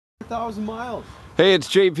5,000 miles. Hey, it's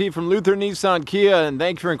JP from Luther Nissan Kia, and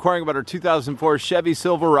thank you for inquiring about our 2004 Chevy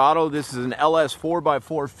Silverado. This is an LS 4x4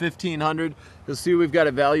 1500. You'll see we've got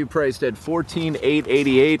it value priced at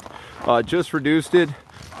 $14,888. Just reduced it.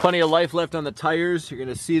 Plenty of life left on the tires. You're going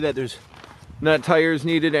to see that there's not tires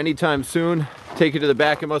needed anytime soon. Take it to the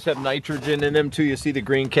back. It must have nitrogen in them too. You see the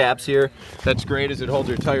green caps here. That's great as it holds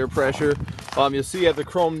your tire pressure. You'll see you have the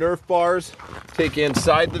chrome nerf bars. Take you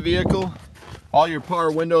inside the vehicle. All your power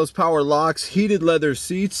windows, power locks, heated leather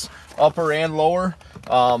seats, upper and lower.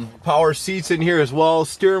 Power seats in here as well.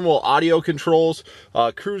 Steering wheel audio controls,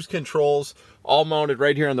 cruise controls, all mounted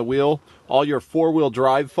right here on the wheel. All your four-wheel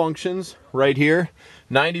drive functions right here.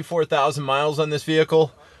 94,000 miles on this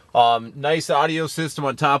vehicle. Nice audio system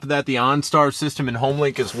on top of that. The OnStar system and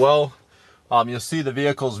HomeLink as well. You'll see the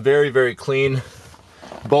vehicle's very, very clean.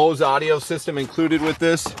 Bose audio system included with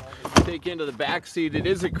this. Take into the back seat. It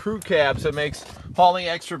is a crew cab, so it makes hauling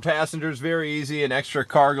extra passengers very easy and extra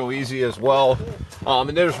cargo easy as well.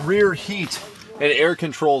 And there's rear heat and air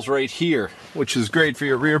controls right here, which is great for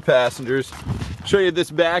your rear passengers. Show you this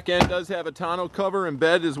back end does have a tonneau cover and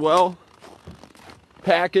bed as well.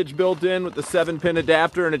 Package built in with the 7-pin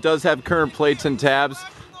adapter, and it does have current plates and tabs.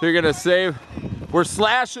 You're gonna save. We're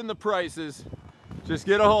slashing the prices. Just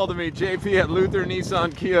get a hold of me, JP at Luther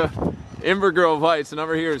Nissan Kia, Inver Grove Heights. The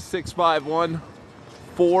number here is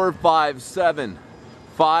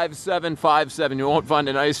 651-457-5757. You won't find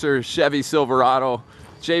a nicer Chevy Silverado.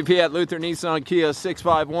 JP at Luther Nissan Kia,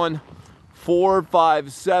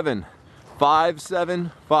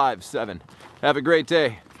 651-457-5757. Have a great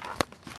day.